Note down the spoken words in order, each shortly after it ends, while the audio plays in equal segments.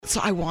So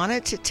I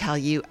wanted to tell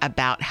you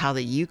about how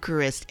the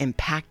Eucharist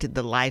impacted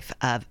the life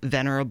of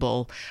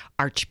Venerable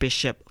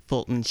Archbishop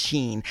Fulton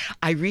Sheen.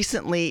 I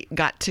recently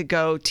got to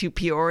go to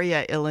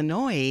Peoria,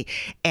 Illinois,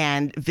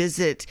 and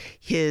visit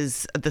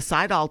the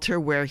side altar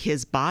where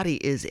his body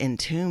is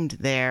entombed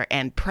there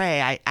and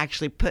pray. I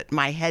actually put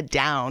my head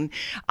down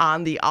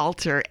on the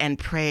altar and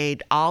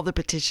prayed all the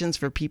petitions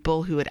for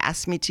people who had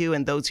asked me to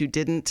and those who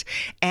didn't.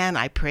 And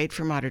I prayed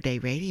for Modern Day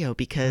Radio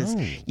because,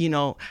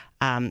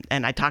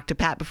 and I talked to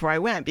Pat before I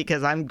went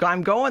because I'm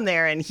going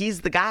there, and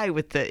he's the guy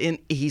with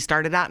he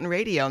started out in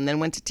radio and then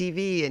went to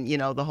TV and,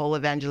 the whole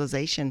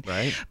evangelization.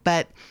 Right.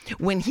 But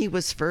when he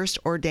was first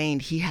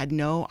ordained, he had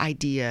no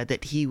idea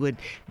that he would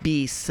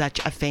be such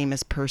a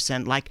famous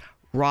person, like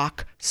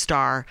rock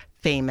star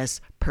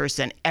famous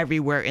person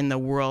everywhere in the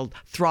world,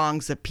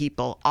 throngs of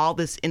people, all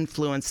this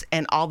influence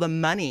and all the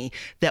money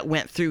that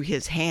went through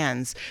his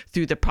hands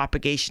through the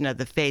propagation of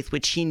the faith,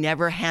 which he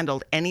never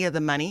handled any of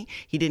the money.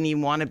 He didn't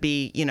even want to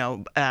be,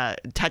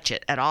 touch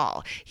it at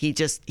all. He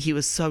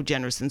was so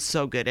generous and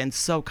so good and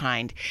so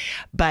kind.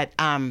 But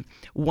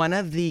one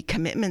of the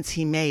commitments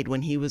he made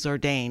when he was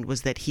ordained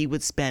was that he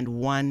would spend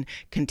one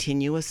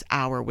continuous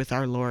hour with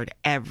our Lord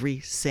every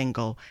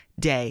single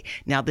day.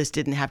 Now, this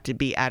didn't have to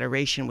be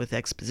adoration with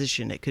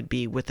exposition. It could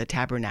be with a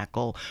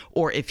tabernacle,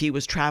 or if he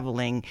was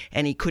traveling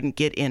and he couldn't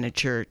get in a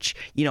church,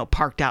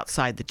 parked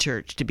outside the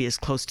church to be as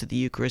close to the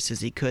Eucharist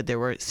as he could. There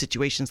were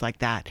situations like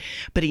that,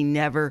 but he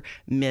never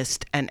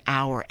missed an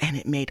hour, and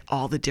it made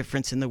all the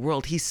difference in the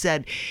world. He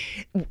said,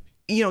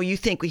 you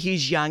think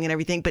he's young and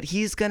everything, but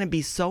he's going to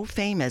be so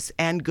famous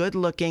and good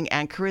looking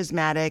and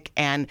charismatic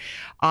and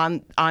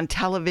on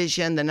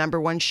television, the number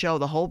one show,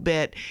 the whole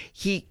bit.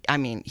 He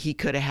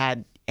could have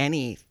had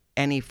any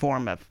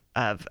form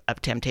of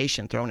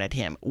temptation thrown at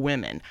him,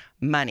 women,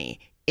 money,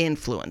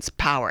 influence,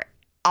 power,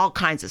 all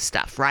kinds of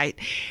stuff, right?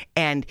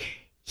 And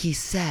he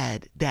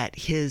said that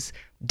his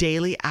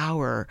daily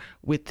hour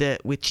with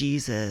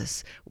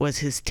Jesus was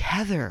his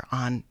tether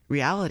on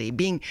reality.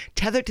 Being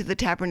tethered to the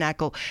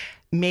tabernacle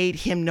made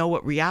him know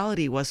what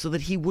reality was so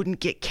that he wouldn't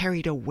get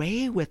carried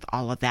away with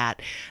all of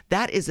that.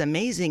 That is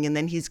amazing. And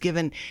then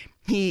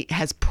he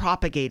has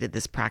propagated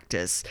this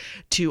practice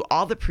to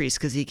all the priests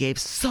because he gave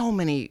so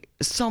many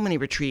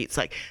retreats.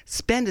 Like,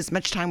 spend as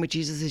much time with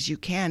Jesus as you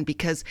can,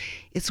 because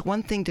it's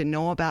one thing to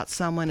know about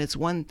someone. It's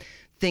one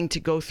thing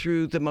to go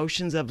through the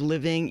motions of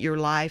living your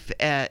life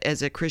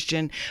as a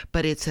Christian,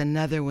 but it's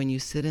another when you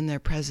sit in their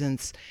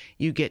presence,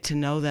 you get to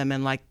know them.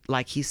 And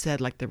like he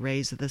said, like the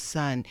rays of the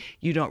sun,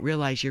 you don't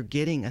realize you're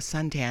getting a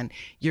suntan,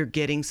 you're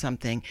getting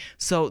something.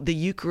 So the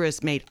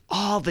Eucharist made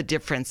all the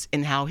difference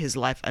in how his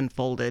life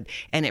unfolded,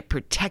 and it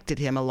protected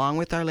him along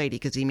with Our Lady,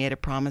 because he made a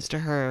promise to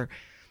her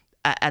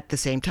at the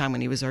same time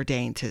when he was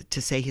ordained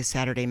to say his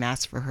Saturday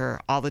Mass for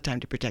her all the time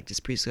to protect his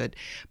priesthood.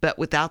 But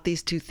without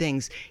these two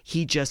things,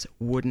 he just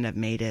wouldn't have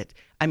made it.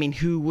 I mean,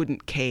 who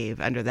wouldn't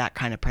cave under that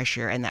kind of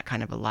pressure and that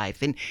kind of a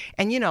life? And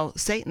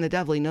Satan, the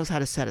devil, he knows how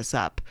to set us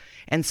up.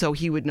 And so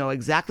he would know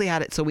exactly how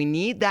to. So we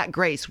need that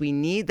grace. We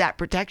need that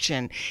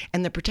protection.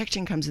 And the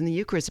protection comes in the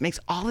Eucharist. It makes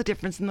all the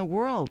difference in the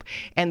world.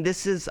 And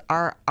this is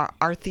our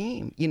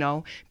theme,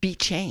 be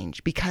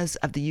changed because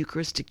of the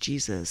Eucharistic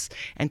Jesus,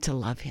 and to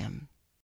love him.